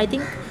behavior. So I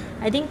think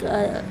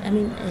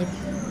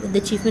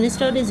the Chief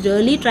Minister is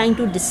really trying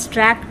to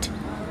distract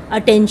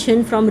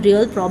attention from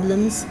real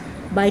problems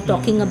by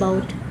talking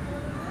about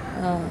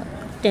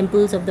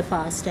temples of the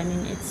past.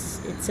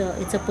 It's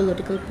a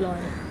political ploy.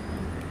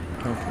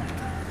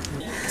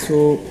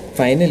 So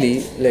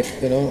finally, like,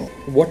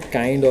 what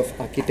kind of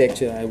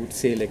architecture I would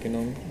say, like,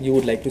 you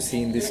would like to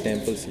see in these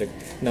temples? Like,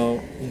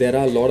 now there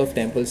are a lot of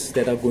temples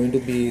that are going to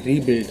be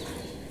rebuilt.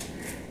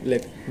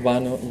 Like,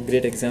 one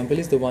great example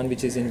is the one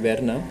which is in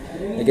Verna.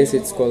 I guess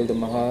it's called the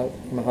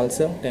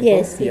Mahalsa temple.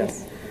 Yes, yeah.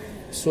 yes.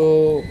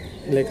 So,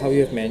 like how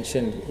you have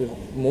mentioned,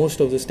 most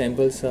of those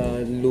temples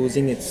are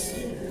losing its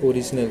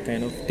original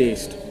kind of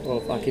taste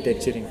of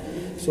architecturing.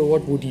 So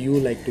what would you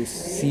like to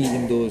see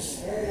in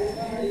those?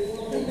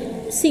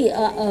 See,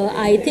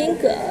 I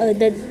think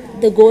that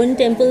the Goan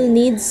temple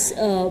needs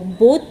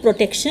both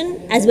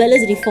protection as well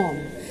as reform.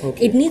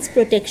 Okay. It needs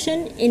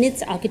protection in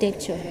its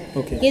architecture.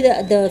 Okay.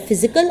 The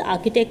physical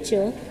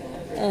architecture,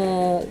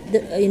 the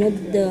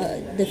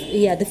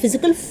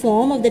physical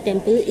form of the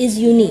temple is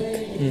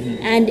unique,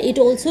 and it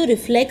also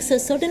reflects a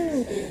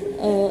certain,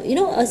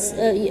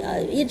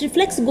 it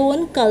reflects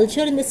Goan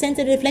culture in the sense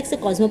that it reflects the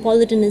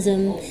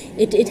cosmopolitanism.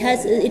 It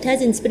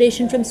has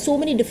inspiration from so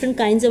many different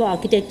kinds of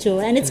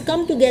architecture, and it's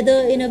come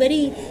together in a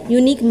very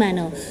unique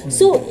manner.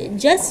 So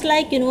just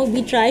like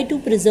we try to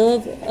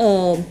preserve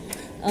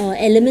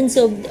elements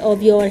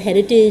of your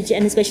heritage,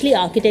 and especially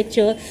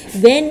architecture,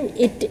 when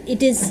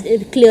it is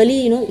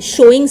clearly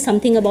showing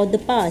something about the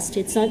past.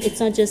 It's not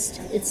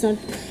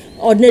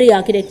ordinary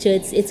architecture,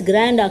 it's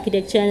grand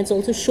architecture, and it's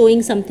also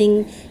showing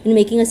something,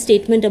 making a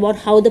statement about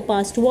how the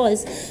past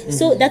was.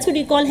 So that's what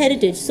we call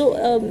heritage.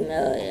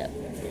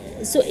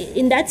 So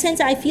in that sense,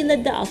 I feel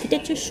that the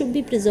architecture should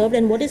be preserved,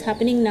 and what is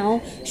happening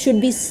now should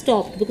be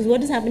stopped, because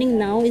what is happening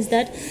now is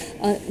that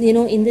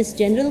in this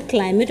general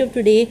climate of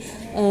today,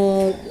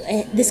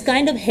 this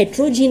kind of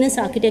heterogeneous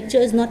architecture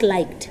is not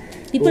liked.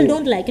 People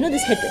don't like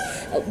this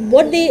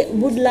what they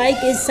would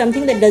like is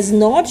something that does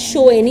not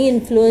show any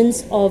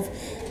influence of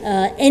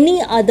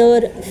any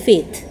other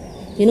faith.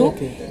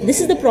 This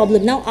is the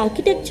problem. Now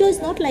architecture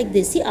is not like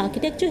this. See,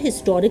 architecture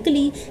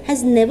historically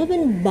has never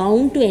been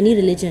bound to any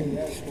religion.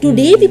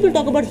 Today people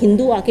talk about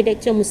Hindu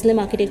architecture, Muslim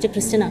architecture,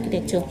 Christian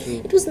architecture.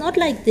 It was not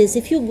like this.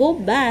 If you go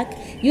back,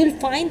 you'll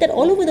find that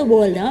all over the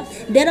world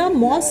there are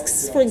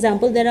mosques, for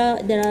example, there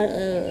are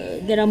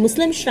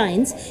Muslim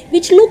shrines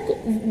which look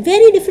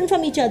very different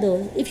from each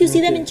other. If you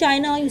see them in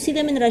China, you see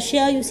them in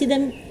Russia, you see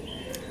them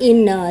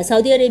in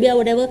Saudi Arabia,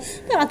 whatever,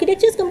 the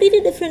architecture is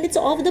completely different. It's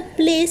of the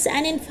place,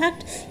 and in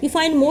fact you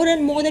find more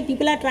and more that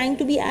people are trying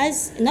to be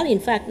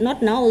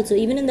not now also,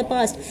 even in the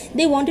past,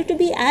 they wanted to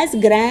be as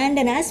grand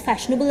and as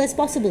fashionable as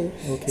possible.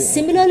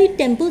 Similarly,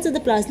 temples of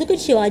the past, look at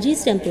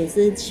Shivaji's temples,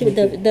 the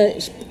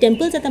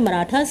temples that the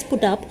Marathas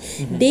put up,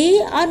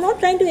 they are not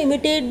trying to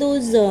imitate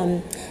those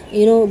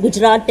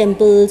Gujarat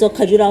temples or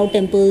Khajuraho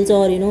temples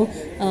or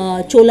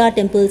Chola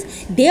temples.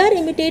 They are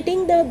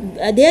imitating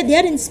they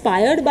are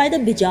inspired by the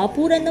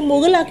Bijapur and the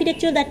Mughal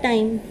architecture at that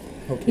time.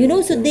 So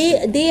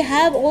they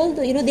have all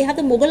the they have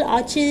the Mughal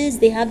arches,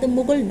 they have the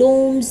Mughal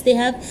domes, they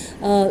have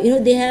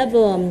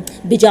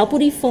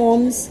Bijapuri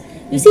forms.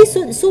 You see,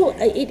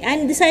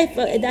 and this I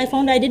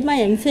found, I did my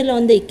MPhil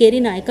on the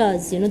Ikkeri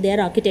Nayakas, their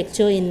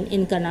architecture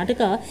in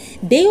Karnataka.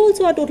 They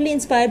also are totally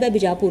inspired by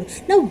Bijapur.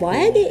 Now,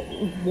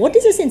 what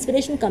is this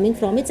inspiration coming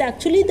from? It's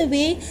actually the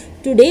way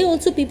today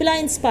also people are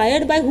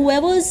inspired by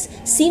whoever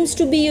seems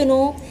to be,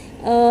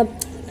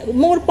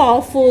 more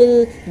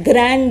powerful,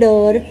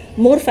 grander,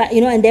 more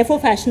and therefore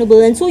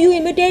fashionable, and so you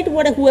imitate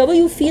whoever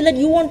you feel that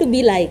you want to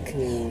be like.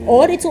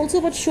 Or it's also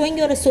about showing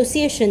your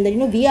association that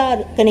we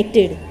are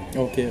connected.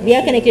 We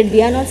are connected.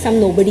 We are not some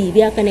nobody.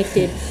 We are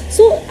connected.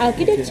 So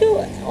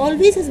architecture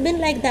always has been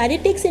like that.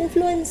 It takes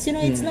influence.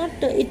 It's not.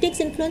 It takes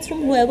influence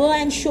from whoever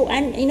and show.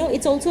 And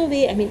it's also a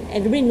way. I mean,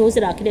 everybody knows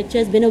that architecture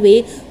has been a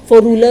way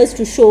for rulers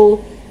to show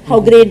how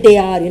great they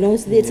are.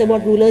 It's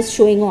about rulers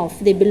showing off.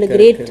 They build a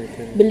great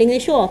building, they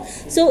show off.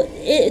 So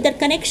that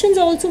connections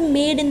are also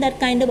made in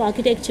that kind of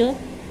architecture.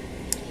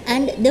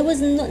 And there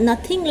was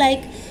nothing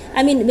like.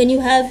 I mean, when you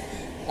have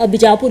a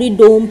Bijapuri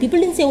dome, people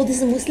didn't say, oh, this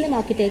is a Muslim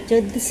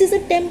architecture. This is a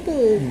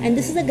temple, and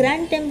this is a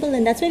grand temple,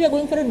 and that's why we are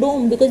going for a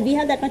dome, because we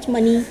have that much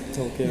money.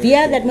 We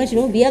have that much,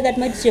 we have that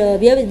much,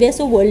 we are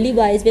so worldly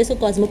wise, we are so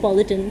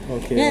cosmopolitan.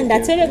 And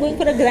that's why we are going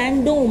for a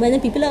grand dome, and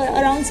then people are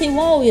around saying,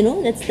 wow,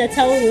 that's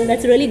how,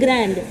 that's really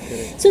grand.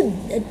 So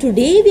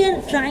today we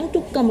are trying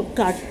to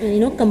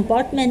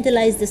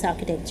compartmentalize this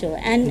architecture.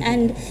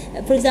 And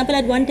for example,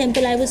 at one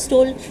temple I was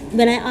told,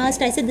 when I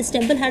asked, I said, this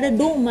temple had a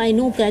dome. I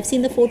know, I've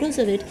seen the photos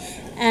of it.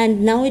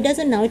 And now it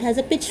doesn't. Now it has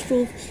a pitched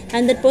roof,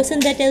 and that person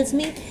there tells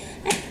me,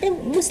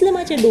 Muslim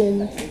acha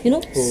dome,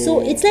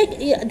 So it's like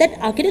that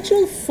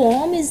architectural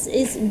form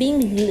is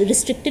being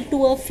restricted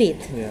to a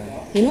faith,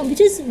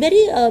 which is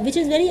very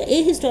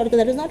ahistorical.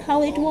 That is not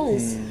how it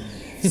was.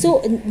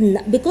 So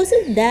because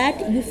of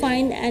that, you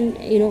find, and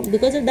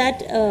because of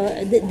that,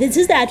 this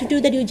is the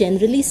attitude that you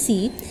generally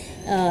see.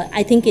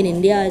 I think in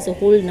India as a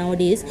whole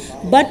nowadays,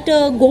 but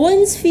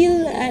Goans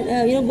feel,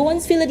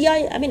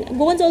 that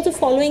Goans also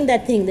following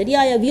that thing, that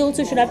we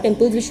also should have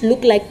temples which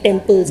look like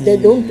temples. They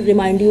don't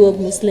remind you of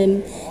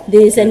Muslim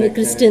this and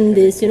Christian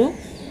this,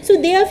 So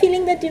they are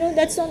feeling that,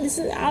 that's not, this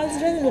is, ours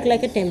doesn't look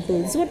like a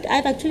temple. This is what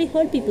I've actually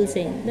heard people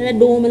saying, that a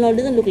dome and all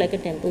doesn't look like a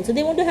temple. So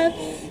they want to have,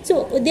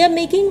 so they are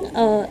making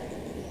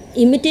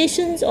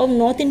imitations of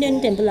North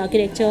Indian temple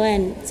architecture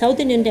and South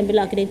Indian temple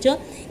architecture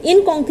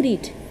in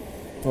concrete.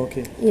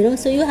 Okay.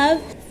 So you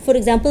have, for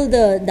example,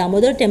 the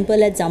Damodar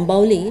temple at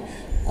Zambauli,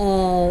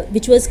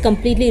 which was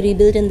completely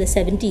rebuilt in the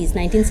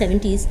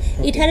 1970s.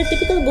 Okay. It had a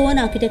typical Goan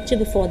architecture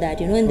before that,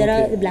 and there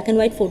are black and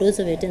white photos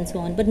of it and so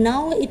on. But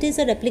now it is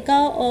a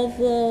replica of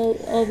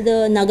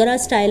the Nagara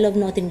style of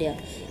North India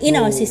in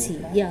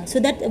RCC. Yeah, so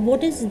that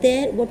what was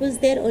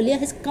there earlier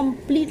has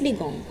completely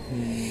gone.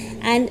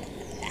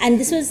 And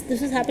this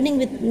was happening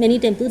with many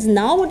temples.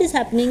 Now what is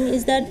happening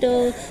is that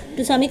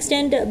to some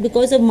extent,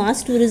 because of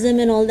mass tourism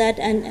and all that,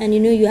 and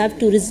you have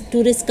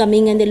tourists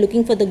coming and they're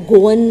looking for the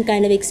Goan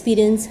kind of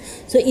experience.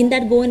 So in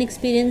that Goan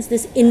experience,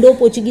 this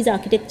Indo-Portuguese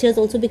architecture has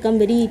also become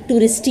very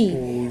touristy.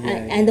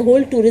 And the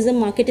whole tourism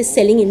market is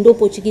selling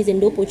Indo-Portuguese,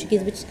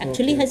 which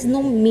actually has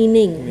no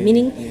meaning.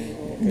 Meaning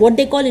what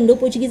they call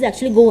Indo-Portuguese is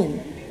actually Goan.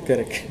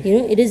 Correct.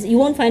 It is, you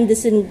won't find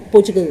this in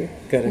Portugal.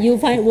 Correct. You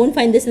won't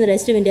find this in the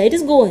rest of India. It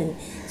is Goan.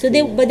 So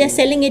they're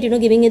selling it,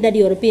 giving it that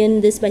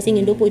European this by saying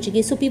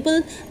Indo-Portuguese. So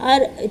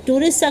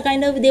tourists are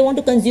they want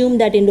to consume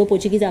that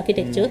Indo-Portuguese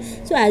architecture.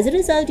 So as a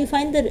result, you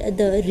find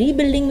the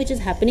rebuilding which is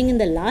happening in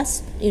the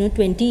last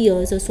 20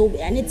 years or so,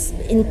 and it's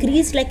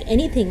increased like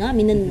anything. I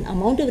mean, the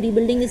amount of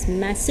rebuilding is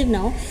massive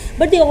now.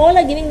 But they all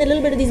are giving a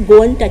little bit of these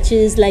Goan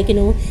touches, like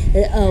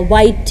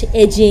white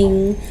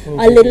edging,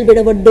 a little bit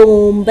of a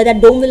dome. But that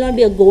dome will not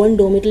be a Goan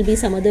dome; it will be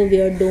some other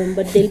weird dome.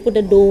 But they'll put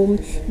a dome,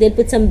 they'll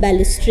put some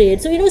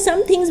balustrade. So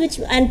some things which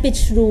and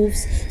pitched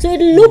roofs, so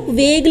it'll look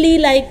vaguely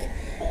like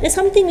there's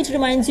something which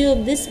reminds you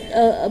of this,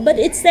 but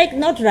it's like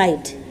not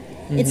right.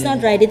 It's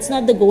not right. It's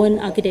not the Goan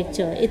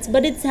architecture.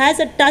 But it has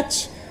a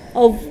touch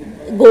of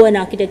Goan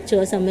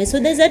architecture somewhere. So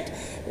there's that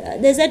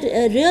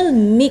real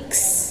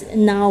mix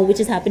now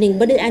which is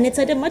happening, and it's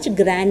at a much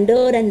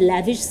grander and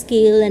lavish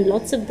scale, and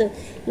lots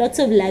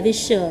of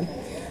lavish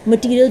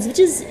materials, which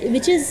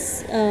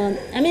is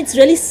I mean, it's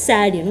really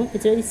sad.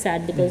 It's really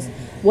sad because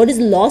what is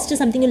lost is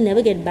something you'll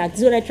never get back. This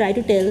is what I try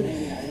to tell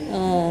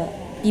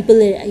people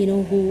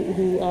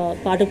who are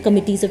part of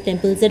committees of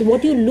temples, that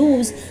what you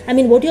lose, I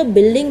mean, what you're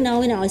building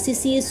now in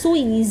RCC is so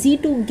easy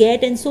to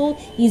get and so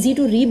easy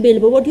to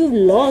rebuild, but what you've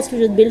lost,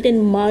 which was built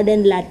in mud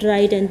and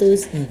laterite and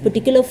those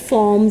particular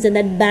forms and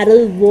that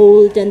barrel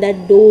vault and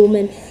that dome,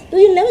 and so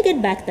you'll never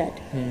get back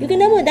that. You can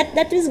never,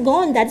 that is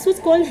gone. That's what's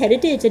called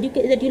heritage,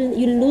 that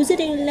you'll lose it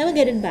and you'll never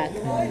get it back.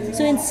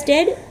 So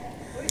instead,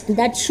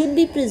 that should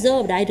be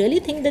preserved. I really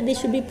think that they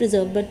should be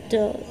preserved, but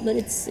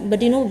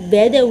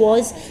where there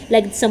was,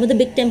 like, some of the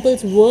big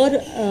temples were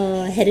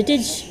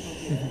heritage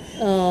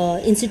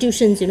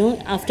institutions,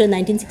 after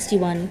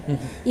 1961,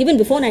 even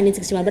before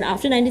 1961, but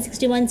after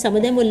 1961, some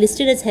of them were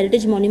listed as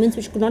heritage monuments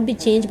which could not be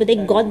changed, but they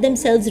got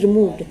themselves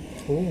removed.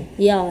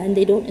 Yeah, and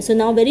they don't. So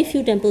now very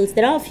few temples.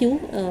 There are a few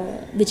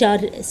which are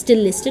still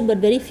listed, but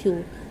very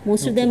few.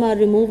 Most of them are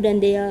removed,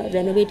 and they are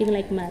renovating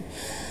like mad.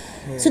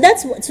 So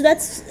that's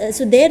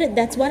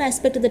one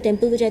aspect of the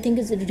temple which I think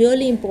is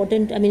really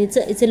important. I mean,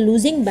 it's a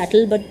losing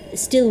battle, but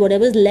still,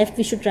 whatever's left,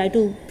 we should try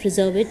to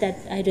preserve it. That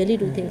I really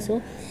do think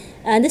so.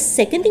 And the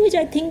second thing which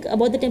I think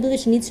about the temple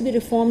which needs to be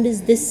reformed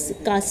is this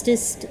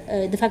casteist,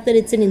 the fact that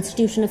it's an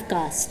institution of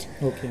caste.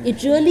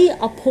 It really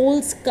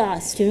upholds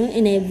caste,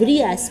 in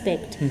every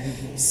aspect.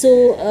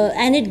 So,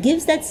 and it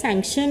gives that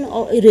sanction,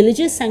 or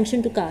religious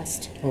sanction, to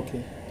caste.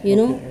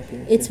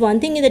 It's one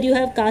thing that you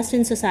have caste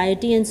in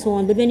society and so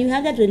on, but when you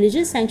have that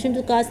religious sanction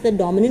to caste, the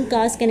dominant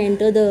caste can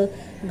enter the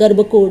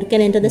Garbha code, can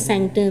enter the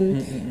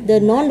sanctum. The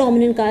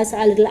non-dominant castes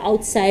are a little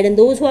outside, and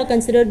those who are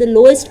considered the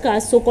lowest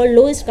caste, so-called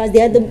lowest caste,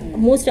 they are the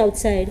most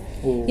outside.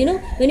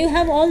 When you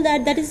have all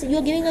that, that is,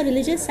 you're giving a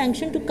religious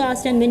sanction to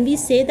caste. And when we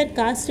say that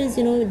caste is,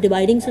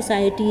 dividing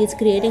society, it's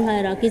creating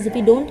hierarchies,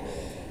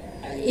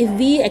 if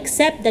we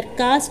accept that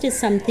caste is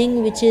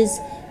something which is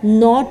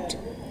not,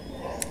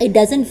 it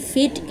doesn't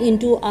fit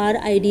into our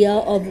idea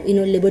of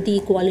liberty,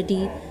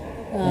 equality,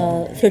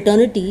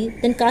 fraternity,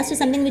 then caste is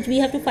something which we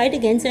have to fight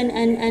against,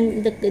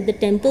 and the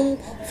temple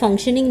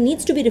functioning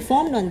needs to be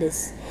reformed on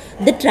this.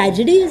 The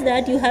tragedy is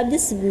that you have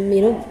this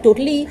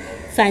totally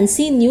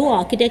fancy new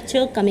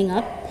architecture coming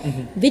up,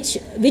 which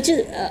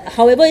is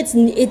however it's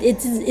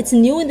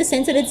new in the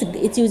sense that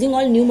it's using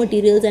all new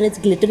materials, and it's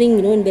glittering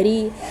in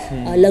very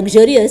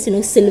luxurious,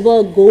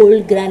 silver,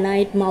 gold,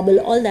 granite, marble,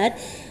 all that,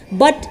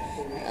 but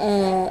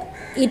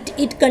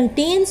it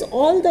contains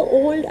all the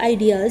old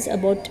ideas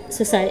about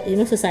society.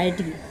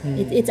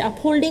 It's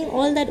upholding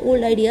all that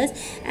old ideas,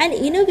 and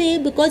in a way,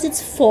 because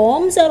its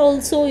forms are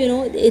also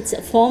its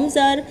forms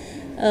are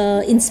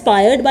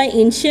inspired by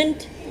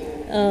ancient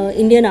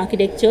Indian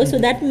architecture, so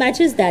that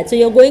matches that. So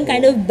you're going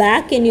kind of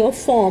back in your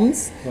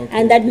forms,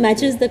 and that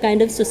matches the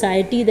kind of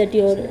society that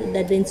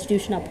the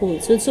institution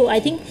upholds. So I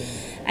think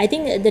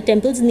the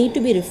temples need to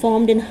be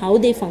reformed in how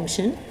they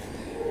function.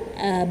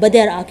 But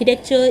their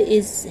architecture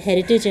is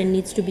heritage and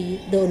needs to be,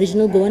 the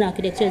original Goan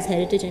architecture is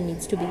heritage and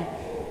needs to be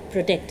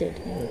protected.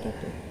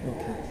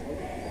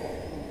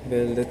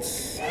 Well,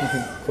 that's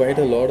quite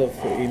a lot of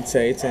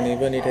insights, and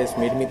even it has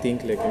made me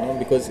think, like,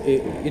 because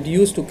it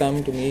used to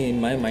come to me in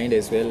my mind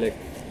as well, like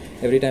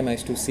every time I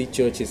used to see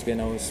churches when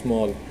I was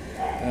small.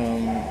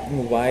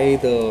 Why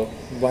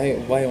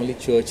only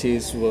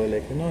churches were,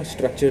 like,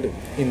 structured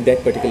in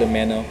that particular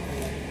manner?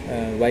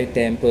 Why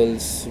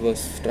temples was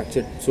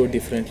structured so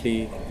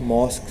differently,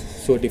 mosques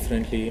so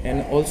differently,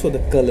 and also the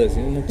colors.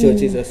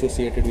 Churches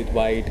associated with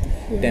white,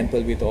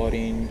 temple with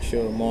orange,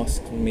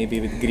 mosque maybe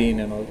with green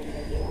and all.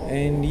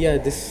 And yeah,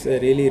 this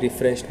really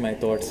refreshed my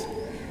thoughts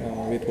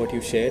with what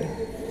you shared,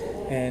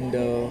 and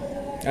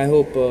I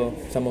hope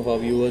some of our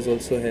viewers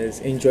also has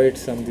enjoyed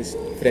some of these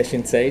fresh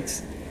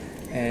insights.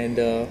 And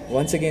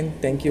once again,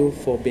 thank you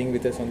for being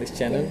with us on this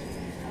channel,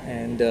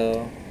 and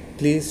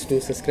please do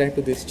subscribe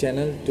to this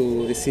channel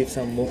to receive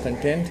some more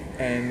content,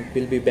 and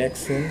we'll be back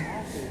soon,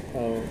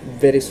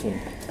 very soon.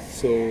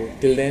 So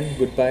till then,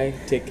 goodbye,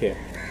 take care.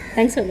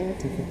 Thanks a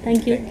lot.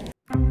 Thank you. Thank you.